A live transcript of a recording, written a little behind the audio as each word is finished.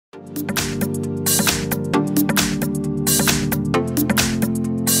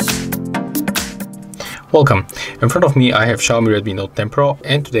Welcome. In front of me I have Xiaomi Redmi Note 10 Pro,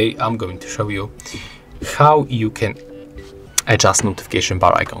 and today I'm going to show you how you can adjust notification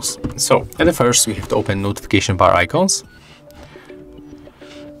bar icons. So at the first we have to open notification bar icons,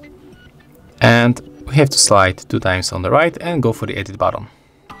 and we have to slide 2 times on the right and go for the edit button.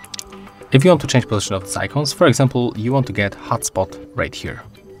 If you want to change position of these icons, for example, you want to get hotspot right here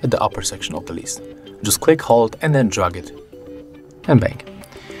at the upper section of the list, just click, hold, and then drag it, and bang.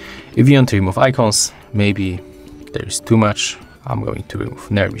 If you want to remove icons, maybe there is too much, I'm going to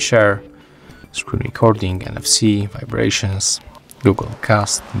remove Nearby Share, Screen Recording, NFC, Vibrations, Google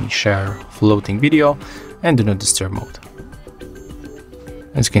Cast, Me Share, Floating Video, and Do Not Disturb mode.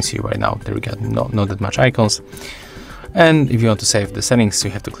 As you can see right now, there we got not that much icons. And if you want to save the settings,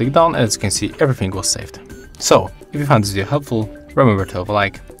 you have to click down, and as you can see, everything was saved. So, if you found this video helpful, remember to leave a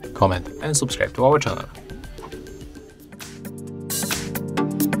like, comment, and subscribe to our channel.